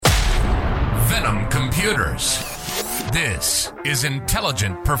computers. This is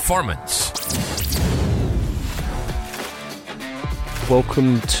Intelligent Performance.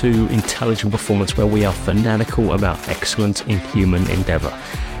 Welcome to Intelligent Performance, where we are fanatical about excellence in human endeavour.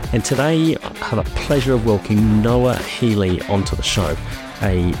 And today I have a pleasure of welcoming Noah Healy onto the show,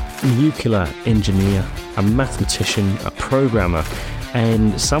 a nuclear engineer, a mathematician, a programmer,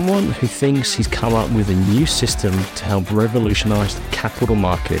 and someone who thinks he's come up with a new system to help revolutionise the capital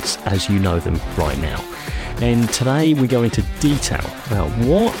markets as you know them right now. And today we go into detail about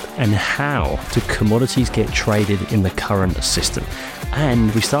what and how do commodities get traded in the current system.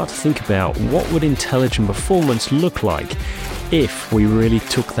 And we start to think about what would intelligent performance look like if we really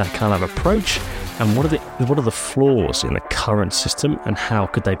took that kind of approach, and what are the flaws in the current system and how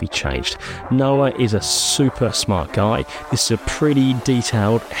could they be changed. Noah is a super smart guy. This is a pretty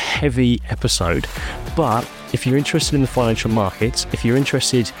detailed, heavy episode, but if you're interested in the financial markets, if you're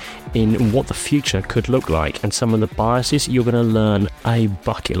interested in what the future could look like and some of the biases, you're going to learn a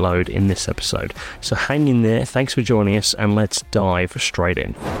bucket load in this episode. So hang in there. Thanks for joining us, and let's dive straight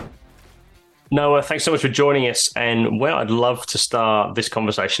in. Noah, thanks so much for joining us. And where I'd love to start this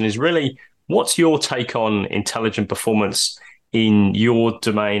conversation is really, what's your take on intelligent performance in your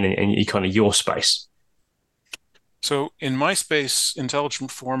domain and kind of your space? So in my space, intelligent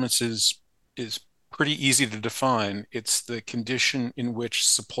performance is pretty easy to define. It's the condition in which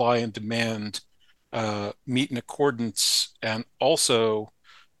supply and demand meet in accordance, and also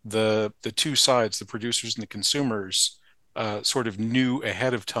the two sides, the producers and the consumers, sort of knew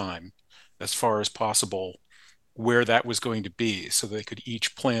ahead of time, as far as possible, where that was going to be, so they could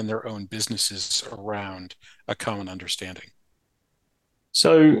each plan their own businesses around a common understanding.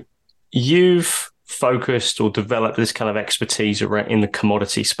 So you've focused or developed this kind of expertise around in the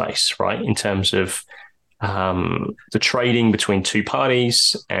commodity space, right? In terms of the trading between two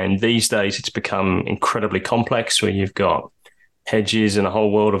parties. And these days it's become incredibly complex, where you've got hedges and a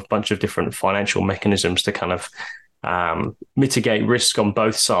whole world of bunch of different financial mechanisms to kind of mitigate risk on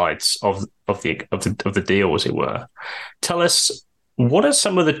both sides of the deal, as it were. Tell us, what are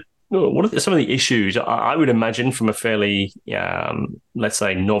some of the issues? I would imagine, from a fairly let's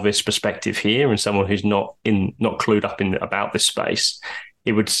say novice perspective here, and someone who's not clued up about this space,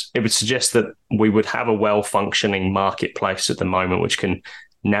 it would suggest that we would have a well functioning marketplace at the moment which can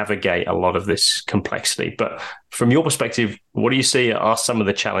navigate a lot of this complexity. But from your perspective, what do you see are some of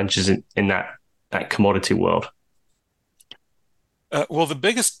the challenges in that commodity world? Well, the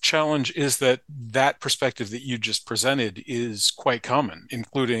biggest challenge is that perspective that you just presented is quite common,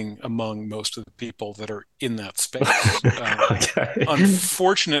 including among most of the people that are in that space. Okay.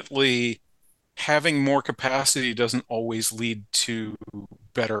 Unfortunately, having more capacity doesn't always lead to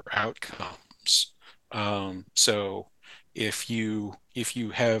better outcomes. So if you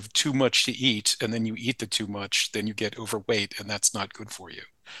have too much to eat and then you eat the too much, then you get overweight, and that's not good for you.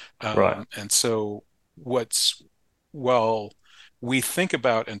 Right. And so well, we think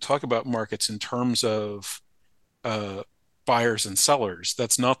about and talk about markets in terms of buyers and sellers.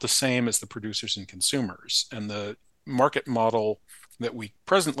 That's not the same as the producers and consumers. And the market model that we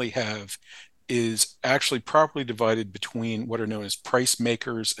presently have is actually properly divided between what are known as price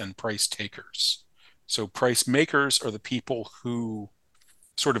makers and price takers. So price makers are the people who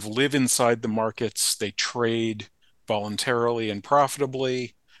sort of live inside the markets. They trade voluntarily and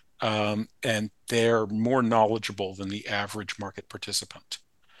profitably. And they're more knowledgeable than the average market participant.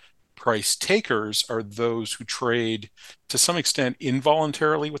 Price takers are those who trade to some extent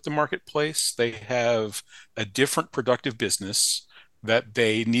involuntarily with the marketplace. They have a different productive business that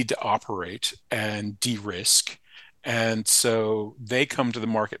they need to operate and de-risk. And so they come to the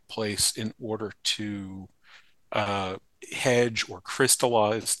marketplace in order to hedge or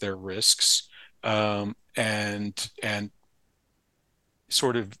crystallize their risks, and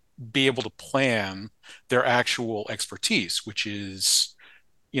sort of be able to plan their actual expertise, which is,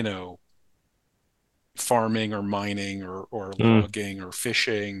 farming or mining or logging or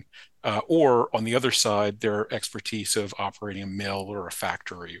fishing, or on the other side, their expertise of operating a mill or a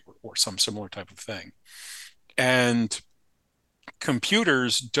factory or some similar type of thing. And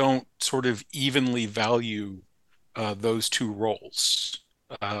computers don't sort of evenly value those two roles.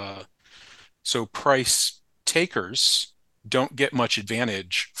 So price takers don't get much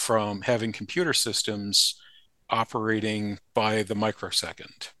advantage from having computer systems operating by the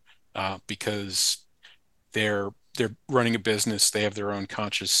microsecond, because they're running a business. They have their own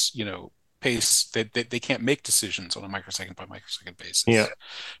conscious, pace. They can't make decisions on a microsecond by microsecond basis. Yeah.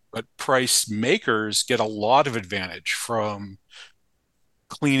 But price makers get a lot of advantage from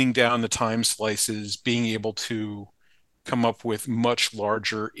cleaning down the time slices, being able to come up with much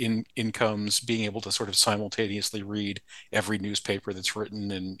larger incomes, being able to sort of simultaneously read every newspaper that's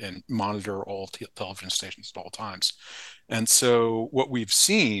written and monitor all television stations at all times. And so what we've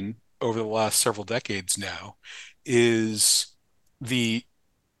seen over the last several decades now is the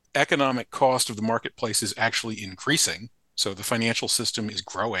economic cost of the marketplace is actually increasing. So the financial system is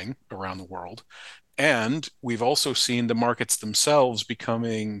growing around the world. And we've also seen the markets themselves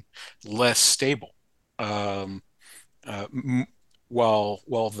becoming less stable. Um, uh, while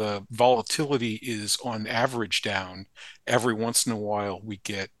the volatility is on average down, every once in a while we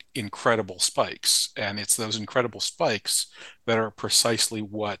get incredible spikes, and it's those incredible spikes that are precisely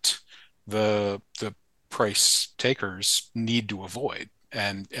what the price takers need to avoid.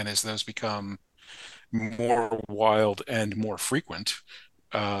 And as those become more wild and more frequent,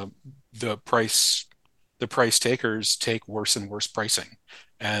 uh, the price the price takers take worse and worse pricing,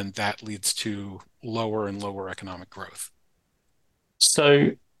 and that leads to lower and lower economic growth.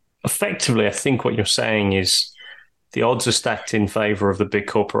 So effectively, I think what you're saying is the odds are stacked in favor of the big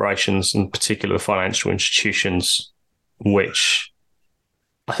corporations, in particular the financial institutions, which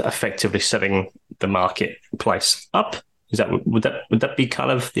are effectively setting the marketplace up. Is that would that be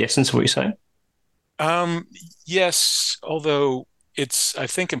kind of the essence of what you're saying? Um, yes, although it's, I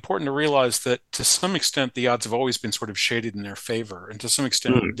think, important to realize that to some extent the odds have always been sort of shaded in their favor, and to some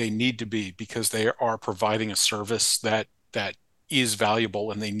extent Mm, they need to be because they are providing a service that is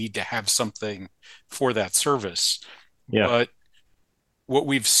valuable, and they need to have something for that service. yeah. But what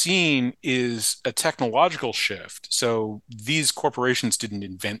we've seen is a technological shift. So these corporations didn't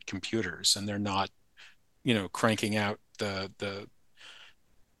invent computers, and they're not, cranking out the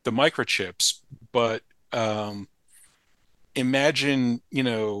microchips, but imagine,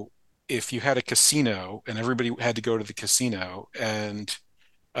 if you had a casino and everybody had to go to the casino, and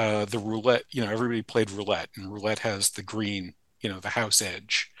the roulette, everybody played roulette, and roulette has the green, the house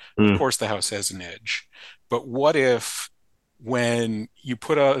edge. Of Mm, course, the house has an edge. But what if when you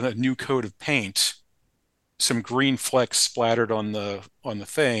put out a new coat of paint, some green flecks splattered on the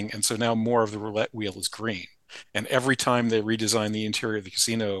thing, and so now more of the roulette wheel is green. And every time they redesign the interior of the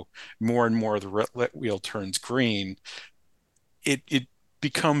casino, more and more of the roulette wheel turns green. It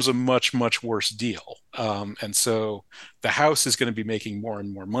becomes a much much worse deal. And so the house is going to be making more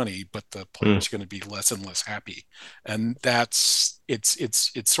and more money, but the mm. players are going to be less and less happy. And it's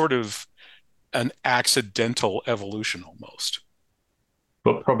sort of an accidental evolution almost.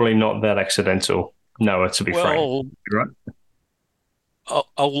 But probably not that accidental, Noah, to be frank. Well, Right?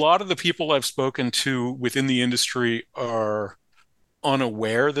 a lot of the people I've spoken to within the industry are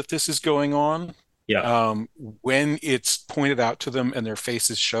unaware that this is going on. Yeah. When it's pointed out to them and their face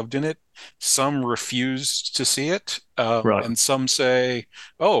is shoved in it, some refuse to see it, Right. and some say,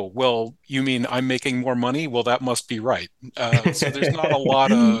 "Oh, well, you mean I'm making more money? Well, that must be right." So there's not a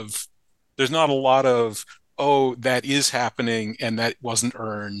lot of, "Oh, that is happening and that wasn't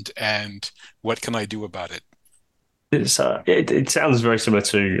earned, and what can I do about it?" It sounds very similar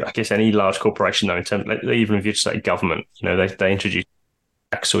to, I guess, any large corporation, though, in terms, like, even if you just say government, they introduce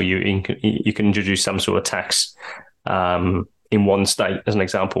tax, or you can introduce some sort of tax in one state as an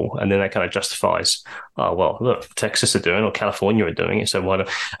example, and then that kind of justifies, oh well, look, Texas are doing, or California are doing it, so why don't?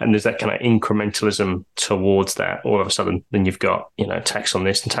 And there's that kind of incrementalism towards that. All of a sudden, then you've got tax on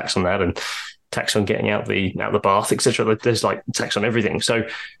this and tax on that, and tax on getting out the bath, etc. There's like tax on everything. So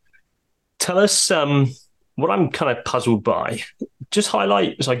tell us what I'm kind of puzzled by. Just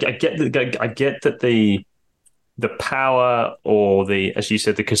highlight. So I get that the power, or the, as you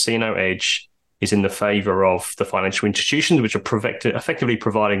said, the casino edge is in the favor of the financial institutions, which are effectively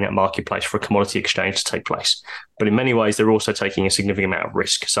providing that marketplace for a commodity exchange to take place. But in many ways, they're also taking a significant amount of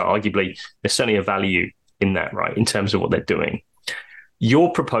risk. So arguably, there's certainly a value in that, right, in terms of what they're doing.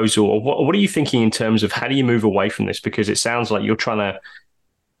 Your proposal, or what are you thinking in terms of how do you move away from this? Because it sounds like you're trying to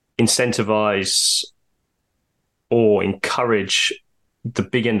incentivize or encourage the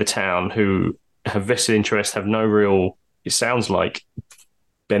big end of town who have vested interest, have no real, it sounds like,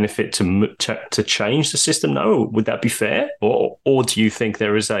 benefit to change the system. No, would that be fair, or do you think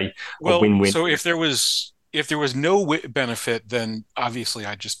there is a Well, win-win? so if there was no benefit, then obviously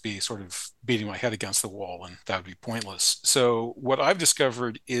I'd just be sort of beating my head against the wall, and that would be pointless. So what I've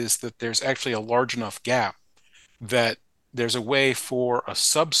discovered is that there's actually a large enough gap that there's a way for a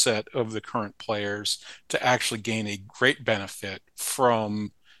subset of the current players to actually gain a great benefit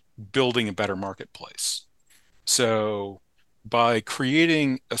from building a better marketplace. So by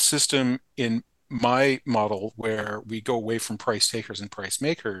creating a system in my model where we go away from price takers and price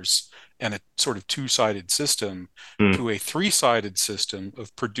makers and a sort of two-sided system Mm. to a three-sided system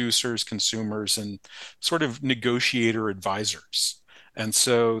of producers, consumers, and sort of negotiator advisors. And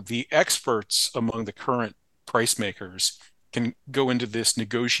so the experts among the current price makers can go into this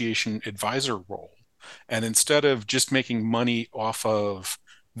negotiation advisor role. And instead of just making money off of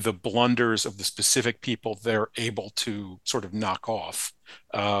the blunders of the specific people they're able to sort of knock off,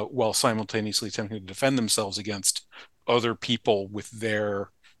 while simultaneously attempting to defend themselves against other people with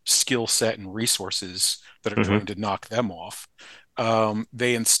their skill set and resources that are Hmm. trying to knock them off.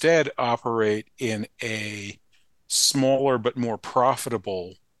 They instead operate in a smaller but more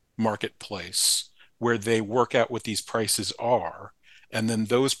profitable marketplace where they work out what these prices are. And then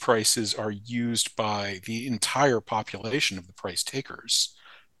those prices are used by the entire population of the price takers.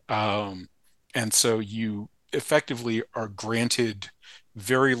 Um, and so you effectively are granted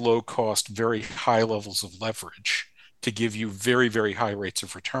very low cost, very high levels of leverage to give you very, very high rates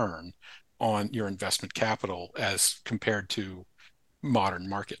of return on your investment capital as compared to modern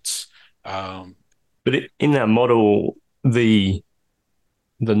markets. Um, But in that model, the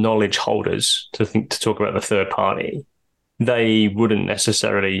the knowledge holders to talk about the third party, they wouldn't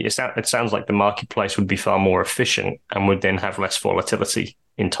necessarily. It sounds like the marketplace would be far more efficient and would then have less volatility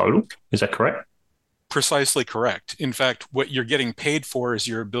in total. Is that correct? Precisely correct. In fact, what you're getting paid for is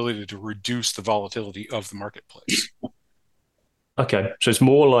your ability to reduce the volatility of the marketplace. Okay, so it's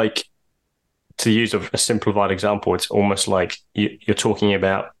more like, to use a simplified example, it's almost like you're talking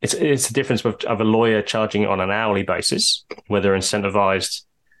about it's the difference of a lawyer charging on an hourly basis, where they're incentivized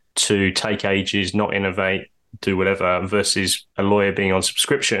to take ages, not innovate, do whatever, versus a lawyer being on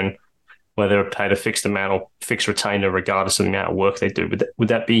subscription, where they're paid a fixed amount or fixed retainer regardless of the amount of work they do. Would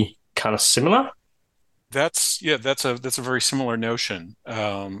that be kind of similar? That's a very similar notion.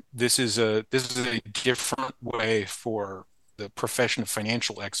 This is a different way for the profession of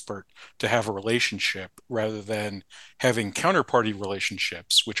financial expert to have a relationship rather than having counterparty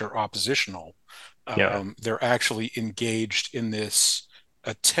relationships, which are oppositional. Yeah. They're actually engaged in this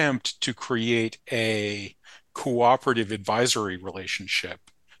attempt to create a cooperative advisory relationship,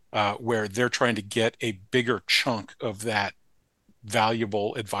 where they're trying to get a bigger chunk of that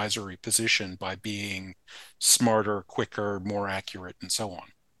valuable advisory position by being smarter, quicker, more accurate, and so on.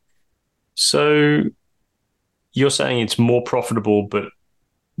 So you're saying it's more profitable, but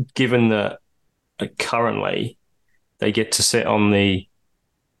given that currently they get to sit on the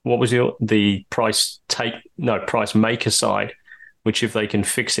what was the price maker side, which if they can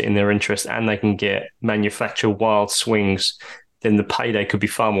fix it in their interest and they can get manufacture wild swings, then the payday could be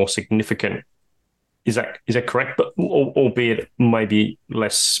far more significant. Is that correct? But albeit maybe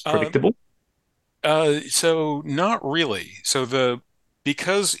less Uh, predictable. so not really.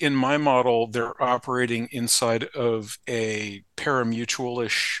 Because in my model they're operating inside of a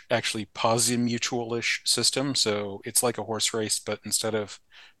parimutualish, actually posimutualish system. So it's like a horse race, but instead of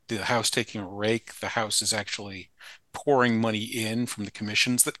the house taking a rake, the house is actually pouring money in from the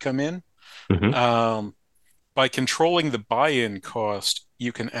commissions that come in. Hmm. Um, by controlling the buy-in cost,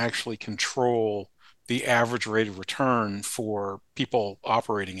 you can actually control the average rate of return for people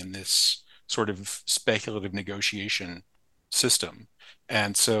operating in this sort of speculative negotiation system.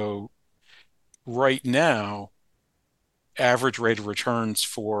 And so right now, average rate of returns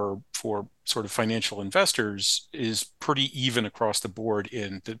for sort of financial investors is pretty even across the board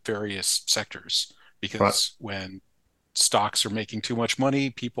in the various sectors, Right. because when stocks are making too much money,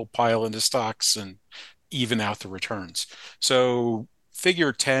 people pile into stocks and even out the returns. So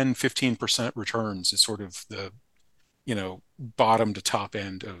figure 10, 15% returns is sort of the, bottom to top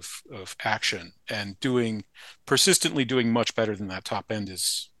end of action, and persistently doing much better than that top end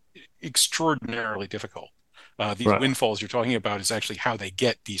is extraordinarily difficult. These Right. windfalls you're talking about is actually how they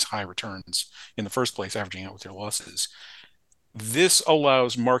get these high returns in the first place, averaging out with their losses. This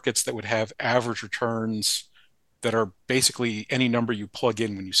allows markets that would have average returns that are basically any number you plug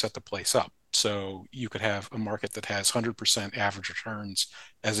in when you set the place up. So you could have a market that has 100% average returns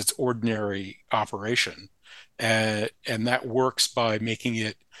as its ordinary operation. And that works by making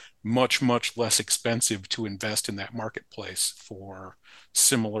it much, much less expensive to invest in that marketplace for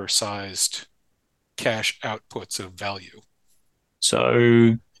similar sized cash outputs of value.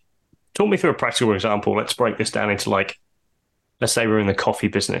 So talk me through a practical example. Let's break this down into, like, let's say we're in the coffee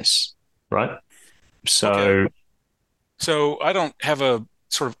business, right? Okay. So So I don't have a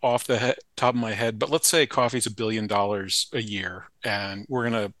sort of off the top of my head, but let's say coffee's $1 billion a year, and we're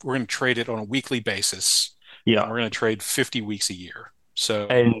gonna trade it on a weekly basis, and yeah. we're gonna trade 50 weeks a year. So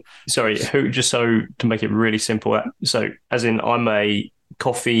And sorry, who, just so to make it really simple, so as in I'm a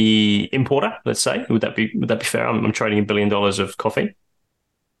coffee importer, let's say. Would that be fair? I'm trading $1 billion of coffee.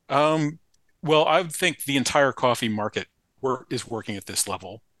 Um, well, I would think the entire coffee market is working at this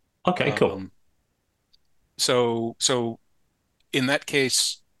level. Okay, cool. Um, so in that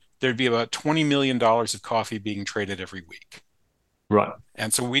case, there'd be about $20 million of coffee being traded every week. Right.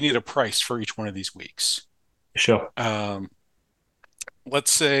 And so we need a price for each one of these weeks. Sure. Um,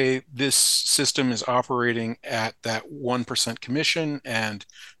 let's say this system is operating at that 1% commission and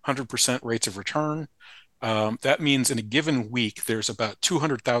 100% rates of return. That means in a given week, there's about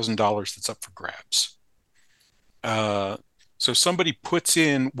 $200,000 that's up for grabs. Uh, so somebody puts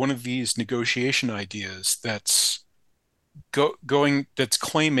in one of these negotiation ideas that's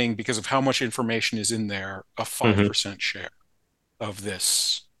claiming, because of how much information is in there, a Hmm. 5% share of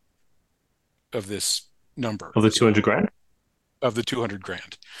this number Of the 200 grand. of the 200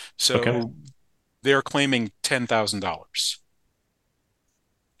 grand. Okay. So they're claiming $10,000.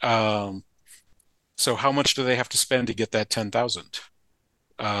 Um, so how much do they have to spend to get that 10,000?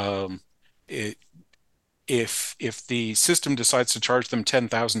 Um, it, if the system decides to charge them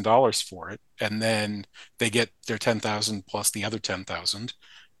 $10,000 for it, and then they get their 10,000 plus the other 10,000,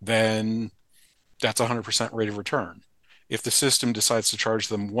 then that's 100% rate of return. If the system decides to charge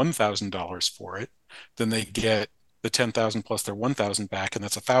them $1,000 for it, then they get the 10,000 plus their 1,000 back, and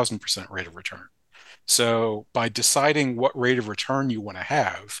that's 1,000% rate of return. So by deciding what rate of return you want to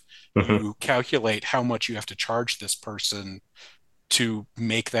have, Hmm. you calculate how much you have to charge this person to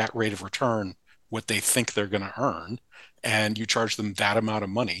make that rate of return what they think they're going to earn, and you charge them that amount of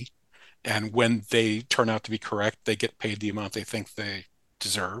money. And when they turn out to be correct, they get paid the amount they think they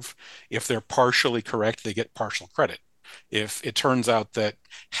deserve. If they're partially correct, they get partial credit. If it turns out that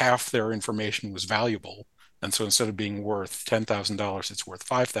half their information was valuable, and so instead of being worth $10,000, it's worth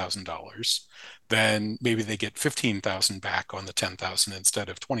 $5,000, then maybe they get 15,000 back on the 10,000 instead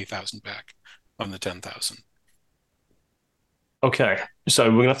of 20,000 back on the 10,000. Okay. So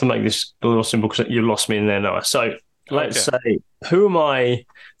we're gonna have to make this a little simple because you lost me in there, Noah. So let's Okay. say who am I?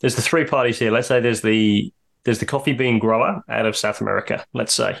 There's the three parties here. Let's say there's the coffee bean grower out of South America,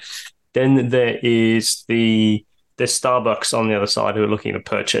 let's say. Then there's Starbucks on the other side who are looking to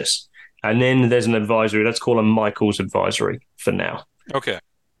purchase. And then there's an advisory. Let's call them Michael's advisory for now. Okay.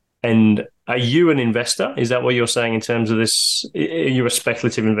 And are you an investor? Is that what you're saying in terms of this? Are you a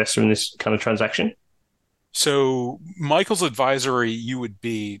speculative investor in this kind of transaction? So Michael's advisory, you'd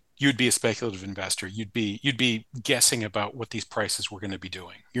be a speculative investor. You'd be guessing about what these prices were going to be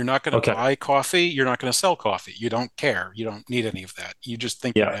doing. You're not going to Okay. buy coffee. You're not going to sell coffee. You don't care. You don't need any of that. You just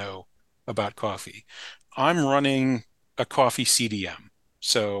think you Yeah. know about coffee. I'm running a coffee CDM,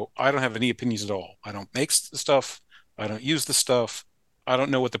 so I don't have any opinions at all. I don't make the stuff. I don't use the stuff. I don't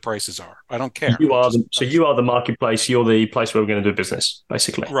know what the prices are. I don't care. You I'm are just, the so I'm just you are the marketplace. You're the place where we're going to do business,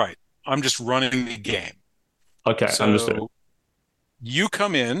 basically. right. I'm just running the game. Okay, understood. So you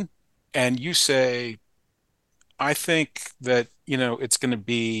come in and you say, I think that, it's going to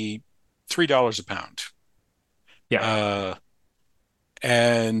be $3 a pound. Yeah. Uh,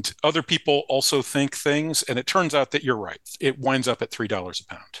 and other people also think things, and it turns out that you're right. It winds up at $3 a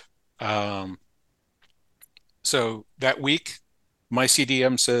pound. So that week, my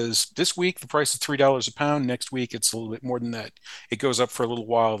CDM says this week the price is $3 a pound. Next week it's a little bit more than that. It goes up for a little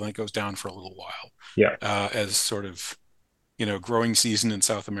while, then it goes down for a little while, Yeah. as sort of growing season in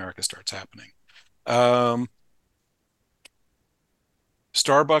South America starts happening. Um,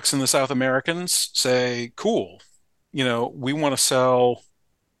 Starbucks and the South Americans say, cool, we want to sell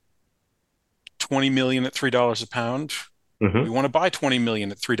 20 million at $3 a pound. We Hmm. want to buy 20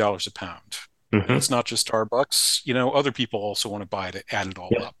 million at $3 a pound. And Hmm. it's not just Starbucks, other people also want to buy it, add it all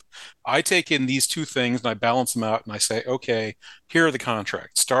Yeah. up. I take in these two things and I balance them out and I say, okay, here are the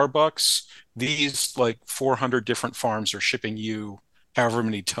contracts. Starbucks, these like 400 different farms are shipping you however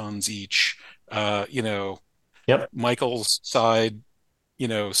many tons each. Uh, you know, Yep. Michael's side,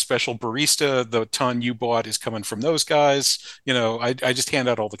 special barista, the ton you bought is coming from those guys. I just hand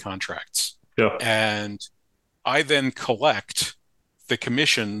out all the contracts. Sure. And I then collect the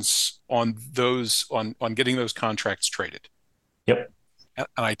commissions on those on getting those contracts traded. Yep. And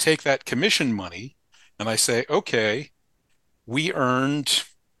I take that commission money and I say, okay, we earned,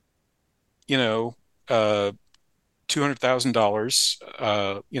 you know,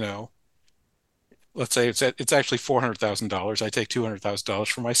 $200,000. Let's say it's actually $400,000. I take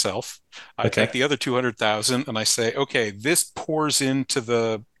 $200,000 for myself. I take Okay. the other 200,000 and I say, okay, this pours into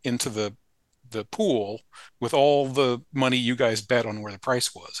the pool with all the money you guys bet on where the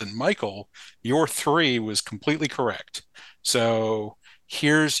price was. And Michael, your three was completely correct. So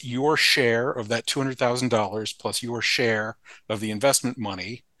here's your share of that $200,000 plus your share of the investment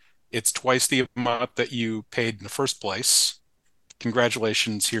money. It's twice the amount that you paid in the first place.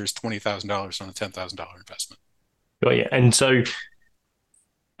 Congratulations, here's $20,000 on a $10,000 investment. Got you.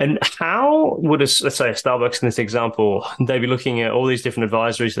 And how would let's say a Starbucks in this example, they be looking at all these different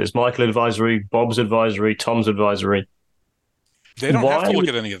advisories? There's Michael advisory, Bob's advisory, Tom's advisory. They don't have Why to look would,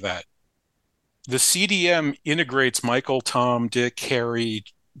 at any of that. The CDM integrates Michael, Tom, Dick, Harry,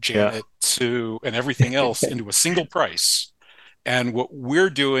 yeah, Janet, Sue, and everything else into a single price. And what we're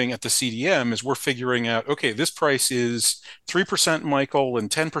doing at the CDM is we're figuring out, okay, this price is 3% Michael and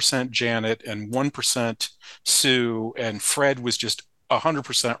 10% Janet and 1% Sue, and Fred was just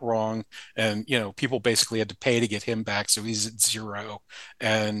 100% wrong. And, people basically had to pay to get him back. So he's at zero.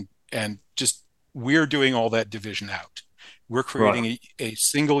 And just we're doing all that division out. We're right, creating a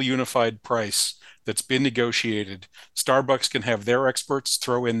single unified price that's been negotiated. Starbucks can have their experts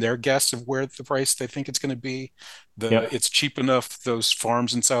throw in their guess of where the price they think it's going to be. yeah, It's cheap enough those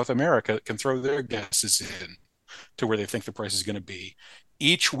farms in South America can throw their guesses in to where they think the price is going to be.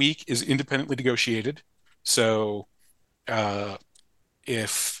 Each week is independently negotiated. So uh,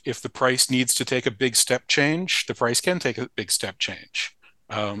 if the price needs to take a big step change, the price can take a big step change.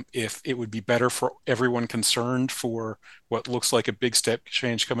 If it would be better for everyone concerned for what looks like a big step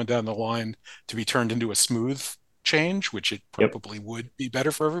change coming down the line to be turned into a smooth change, which it yep, probably would be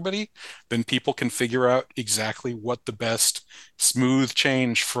better for everybody, then people can figure out exactly what the best smooth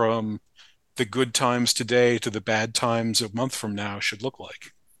change from the good times today to the bad times a month from now should look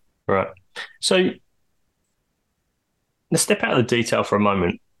like. right. So let's step out of the detail for a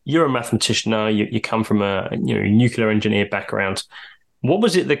moment. You're a mathematician now. You come from a nuclear engineer background. What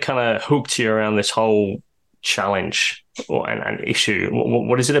was it that kind of hooked you around this whole challenge and issue?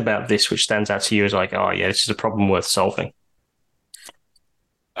 What is it about this which stands out to you as like, oh yeah, this is a problem worth solving?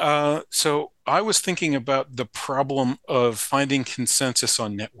 So I was thinking about the problem of finding consensus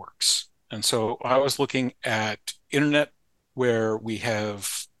on networks. And so I was looking at internet where we have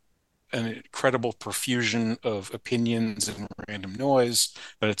an incredible profusion of opinions and random noise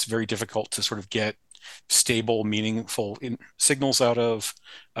that it's very difficult to sort of get stable, meaningful signals out of.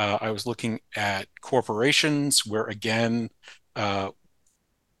 I was looking at corporations where, again, uh,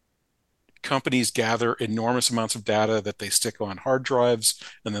 companies gather enormous amounts of data that they stick on hard drives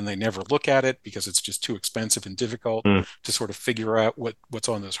and then they never look at it because it's just too expensive and difficult Mm, to sort of figure out what's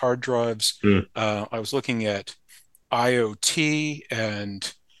on those hard drives. mm, I was looking at IoT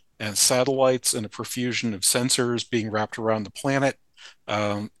and satellites and a profusion of sensors being wrapped around the planet,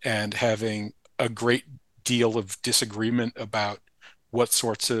 and having a great deal of disagreement about what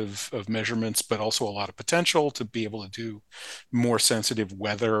sorts of measurements, but also a lot of potential to be able to do more sensitive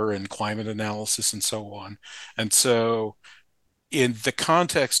weather and climate analysis and so on. And so, in the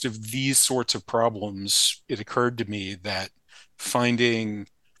context of these sorts of problems, it occurred to me that finding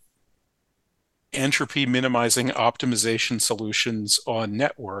entropy minimizing optimization solutions on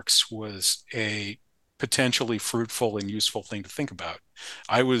networks was a potentially fruitful and useful thing to think about.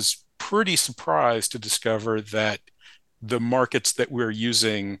 I was pretty surprised to discover that the markets that we're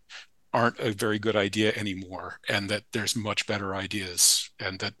using aren't a very good idea anymore, and that there's much better ideas,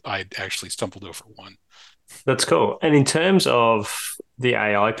 and that I'd actually stumbled over one. that's cool. And in terms of the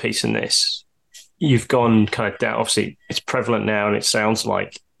AI piece in this, you've gone kind of down. Obviously, it's prevalent now, and it sounds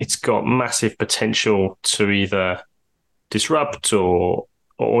like it's got massive potential to either disrupt or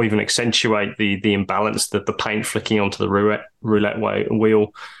even accentuate the imbalance, that the paint flicking onto the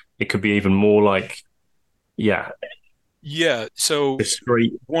wheel. It could be even more like, yeah, Yeah, so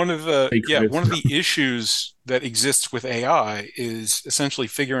discrete, one secretive. of the issues that exists with AI is essentially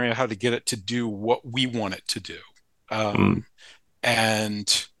figuring out how to get it to do what we want it to do. Mm, Um,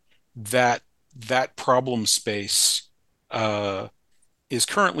 and that that problem space uh, is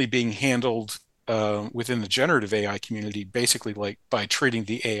currently being handled within the generative AI community, basically like by treating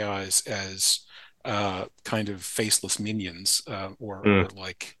the AIs as kind of faceless minions, mm. or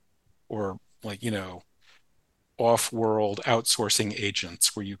like off-world outsourcing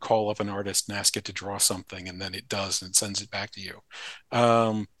agents where you call up an artist and ask it to draw something and then it does and sends it back to you.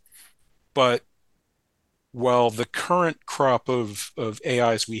 But while the current crop of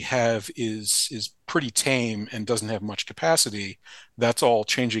AIs we have is pretty tame and doesn't have much capacity, that's all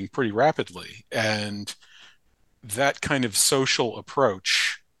changing pretty rapidly. And that kind of social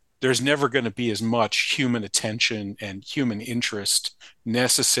approach, there's never going to be as much human attention and human interest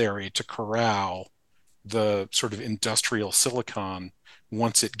necessary to corral the sort of industrial silicon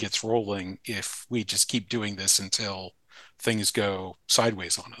once it gets rolling if we just keep doing this until things go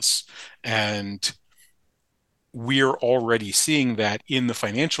sideways on us. And we're already seeing that in the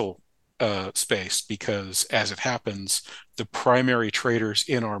financial space, because as it happens, the primary traders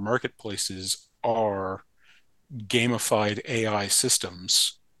in our marketplaces are gamified AI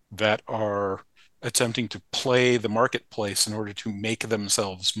systems that are attempting to play the marketplace in order to make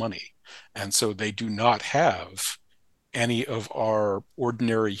themselves money. And so they do not have any of our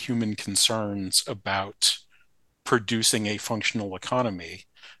ordinary human concerns about producing a functional economy.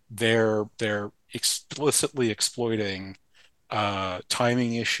 They're explicitly exploiting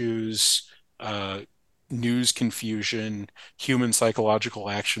timing issues, news confusion, human psychological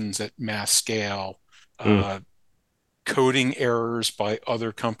actions at mass scale, Mm. coding errors by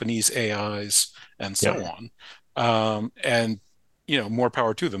other companies' AIs, and Yep. so on. And more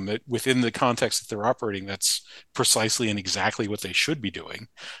power to them. That within the context that they're operating, that's precisely and exactly what they should be doing.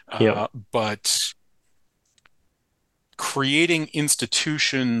 Yep. But creating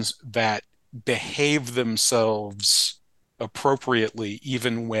institutions that behave themselves appropriately,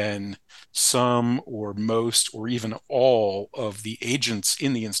 even when some or most or even all of the agents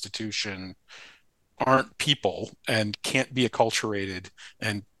in the institution aren't people and can't be acculturated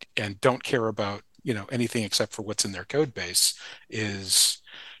and don't care about anything except for what's in their code base, is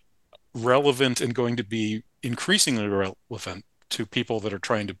relevant and going to be increasingly relevant to people that are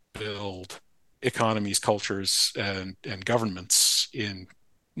trying to build economies, cultures, and governments in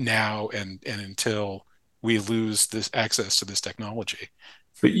now and until we lose this access to this technology.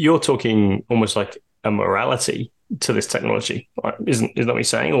 But you're talking almost like a morality to this technology, right? Isn't that what you're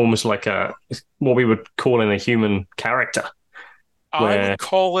saying? Almost like what we would call in a human character, I where would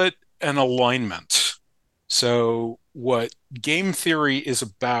call it an alignment. So, what game theory is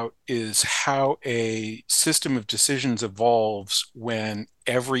about is how a system of decisions evolves when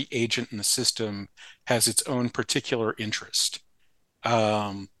every agent in the system has its own particular interest.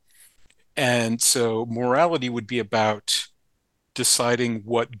 Um, and so, morality would be about deciding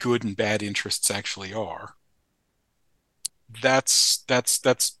what good and bad interests actually are. That's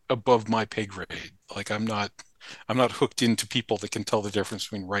above my pay grade. Like I'm not hooked into people that can tell the difference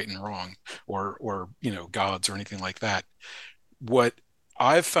between right and wrong, or gods or anything like that. What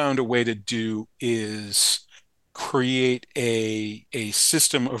I've found a way to do is create a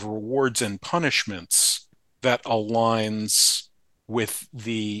system of rewards and punishments that aligns with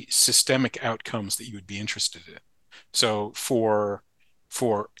the systemic outcomes that you would be interested in. So for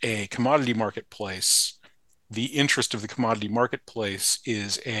a commodity marketplace, the interest of the commodity marketplace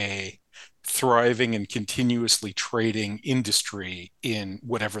is a thriving and continuously trading industry in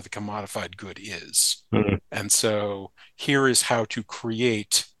whatever the commodified good is. mm, And so here is how to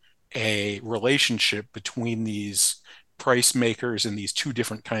create a relationship between these price makers and these two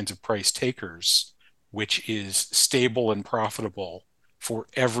different kinds of price takers, which is stable and profitable for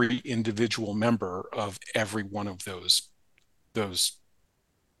every individual member of every one of those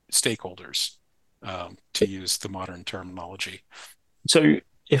stakeholders, to use the modern terminology. so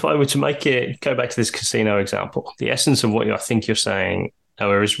if I were to go back to this casino example, the essence of what I think you're saying,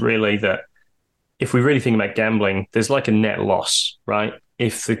 however, is really that if we really think about gambling, there's like a net loss, right?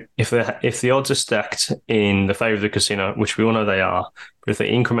 If the odds are stacked in the favor of the casino, which we all know they are, but if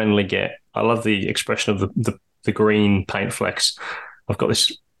they incrementally get, I love the expression of the green paint flecks. I've got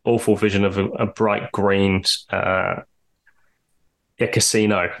this awful vision of a bright green a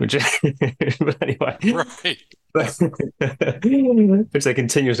casino, which but anyway, Right. which they're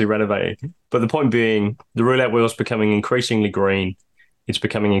continuously renovating. But the point being, the roulette wheel is becoming increasingly green. It's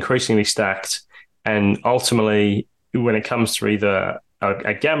becoming increasingly stacked. And ultimately, when it comes to either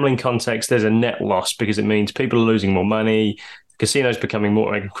a gambling context, there's a net loss because it means people are losing more money. Casinos becoming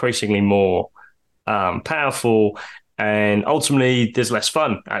increasingly more powerful. And ultimately, there's less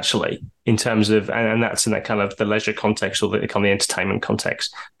fun, actually, in terms of, and that's in that kind of the leisure context or the kind of the entertainment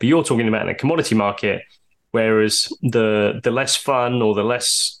context. But you're talking about in a commodity market, whereas the less fun or the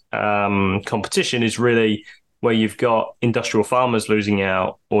less competition is really where you've got industrial farmers losing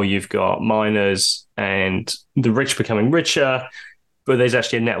out, or you've got miners and the rich becoming richer. But there's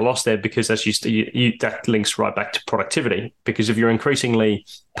actually a net loss there because, as that links right back to productivity. Because if you're increasingly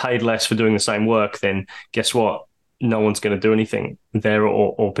paid less for doing the same work, then guess what? No one's going to do anything there,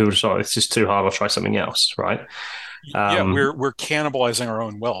 or people decide it's just too hard. I'll try something else, right? Yeah, we're cannibalizing our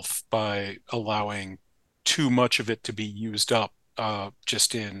own wealth by allowing too much of it to be used up,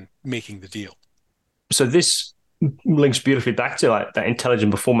 just in making the deal. So this links beautifully back to like that intelligent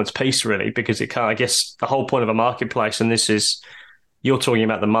performance piece, really, because I guess the whole point of a marketplace, and this is, you're talking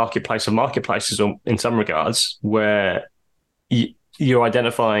about the marketplace of marketplaces in some regards, where you're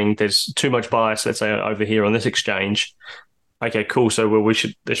identifying there's too much bias, let's say, over here on this exchange. Okay, cool. So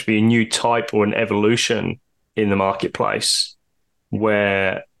there should be a new type or an evolution in the marketplace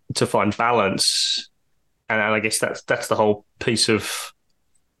where to find balance. And I guess that's the whole piece of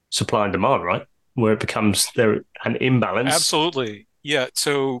supply and demand, right? Where it becomes there an imbalance. Absolutely. Yeah.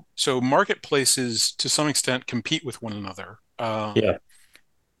 So marketplaces to some extent compete with one another. Yeah.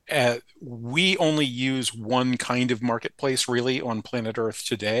 We only use one kind of marketplace really on planet Earth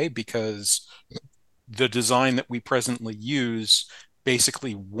today because the design that we presently use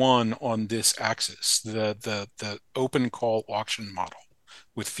basically won on this axis, the open call auction model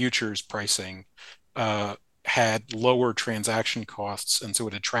with futures pricing had lower transaction costs, and so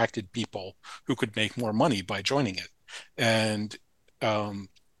it attracted people who could make more money by joining it. And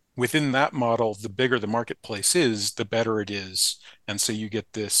within that model, the bigger the marketplace is, the better it is. And so you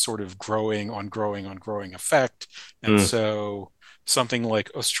get this sort of growing on growing on growing effect. And Mm. so something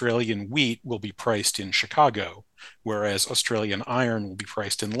like Australian wheat will be priced in Chicago, whereas Australian iron will be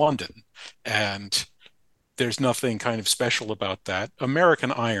priced in London. And there's nothing kind of special about that.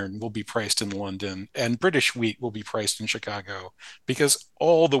 American iron will be priced in London and British wheat will be priced in Chicago because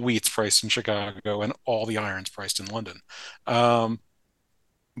all the wheat's priced in Chicago and all the iron's priced in London.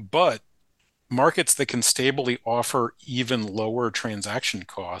 But markets that can stably offer even lower transaction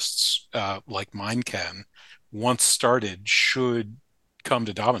costs, like mine can, once started, should come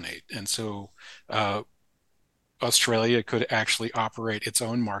to dominate. And so Australia could actually operate its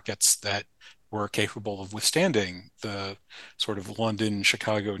own markets that were capable of withstanding the sort of London,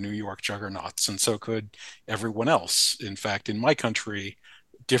 Chicago, New York juggernauts, and so could everyone else. In fact, in my country,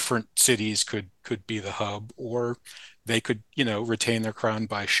 different cities could be the hub, or they could, retain their crown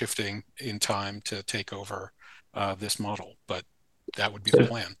by shifting in time to take over this model. But that would be the So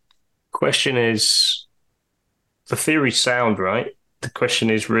the plan. question is, the theory's sound, right? The question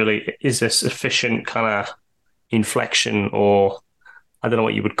is really, is there sufficient kind of inflection, or I don't know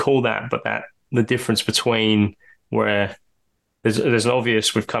what you would call that, but that the difference between where there's an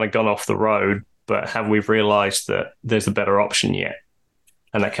obvious we've kind of gone off the road, but have we realized that there's a better option yet?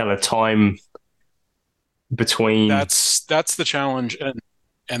 And that kind of time between. That's the challenge,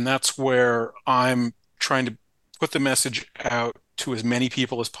 and that's where I'm trying to put the message out to as many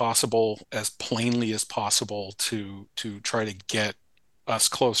people as possible, as plainly as possible, to try to get us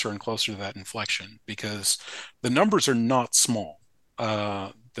closer and closer to that inflection, because the numbers are not small.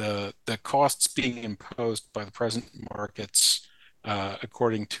 The costs being imposed by the present markets,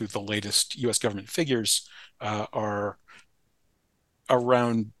 according to the latest U.S. government figures, are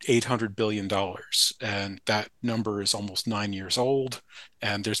around $800 billion. And that number is almost 9 years old.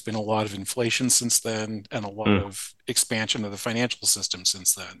 And there's been a lot of inflation since then and a lot Mm, of expansion of the financial system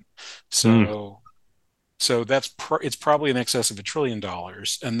since then. mm, So it's probably in excess of $1 trillion.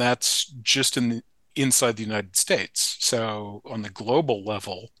 And that's just inside the United States. So on the global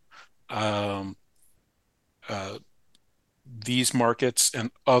level, um, uh, these markets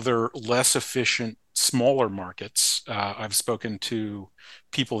and other less efficient smaller markets. I've spoken to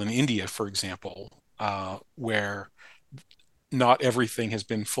people in India, for example, where not everything has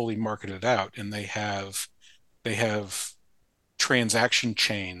been fully marketed out, and they have transaction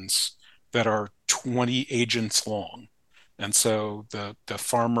chains that are 20 agents long. And so the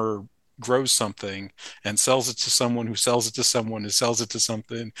farmer grows something and sells it to someone who sells it to someone who sells it to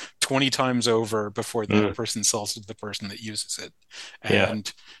something 20 times over before that mm, person sells it to the person that uses it. yeah,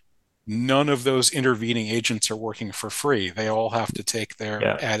 And none of those intervening agents are working for free. They all have to take their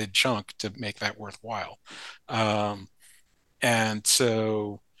yeah, added chunk to make that worthwhile. Um, and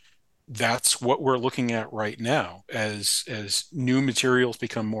so that's what we're looking at right now as new materials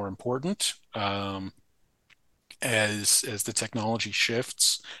become more important, as the technology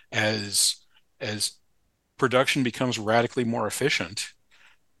shifts, as production becomes radically more efficient.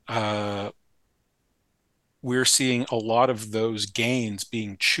 Uh, we're seeing a lot of those gains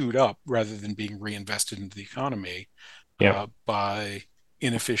being chewed up rather than being reinvested into the economy yeah, by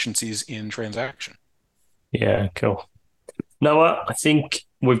inefficiencies in transaction. yeah. Cool. Noah, I think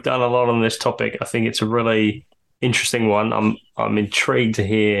we've done a lot on this topic. I think it's a really interesting one. I'm intrigued to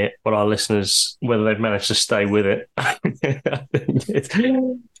hear what our listeners, whether they've managed to stay with it.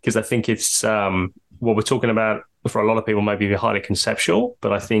 Because I think it's what we're talking about for a lot of people may be highly conceptual,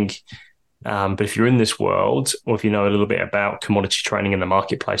 but I think but if you're in this world, or if you know a little bit about commodity trading in the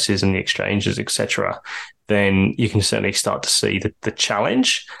marketplaces and the exchanges, etc., then you can certainly start to see the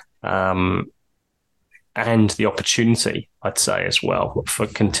challenge. And the opportunity, I'd say, as well, for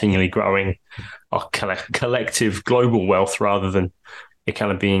continually growing our kind of collective global wealth rather than it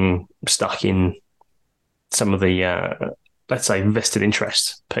kind of being stuck in some of the let's say, vested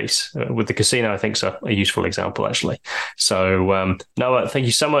interest piece. With the casino, I think is a useful example, actually. So, Noah, thank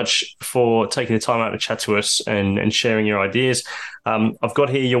you so much for taking the time out to chat to us and sharing your ideas. I've got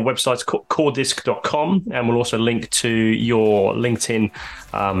here your website's coredisc.com, and we'll also link to your LinkedIn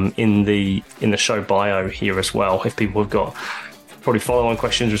in the show bio here as well. If people have got probably follow-on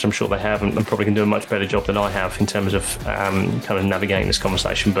questions, which I'm sure they have, and probably can do a much better job than I have in terms of kind of navigating this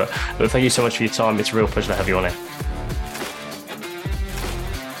conversation. But thank you so much for your time. It's a real pleasure to have you on here.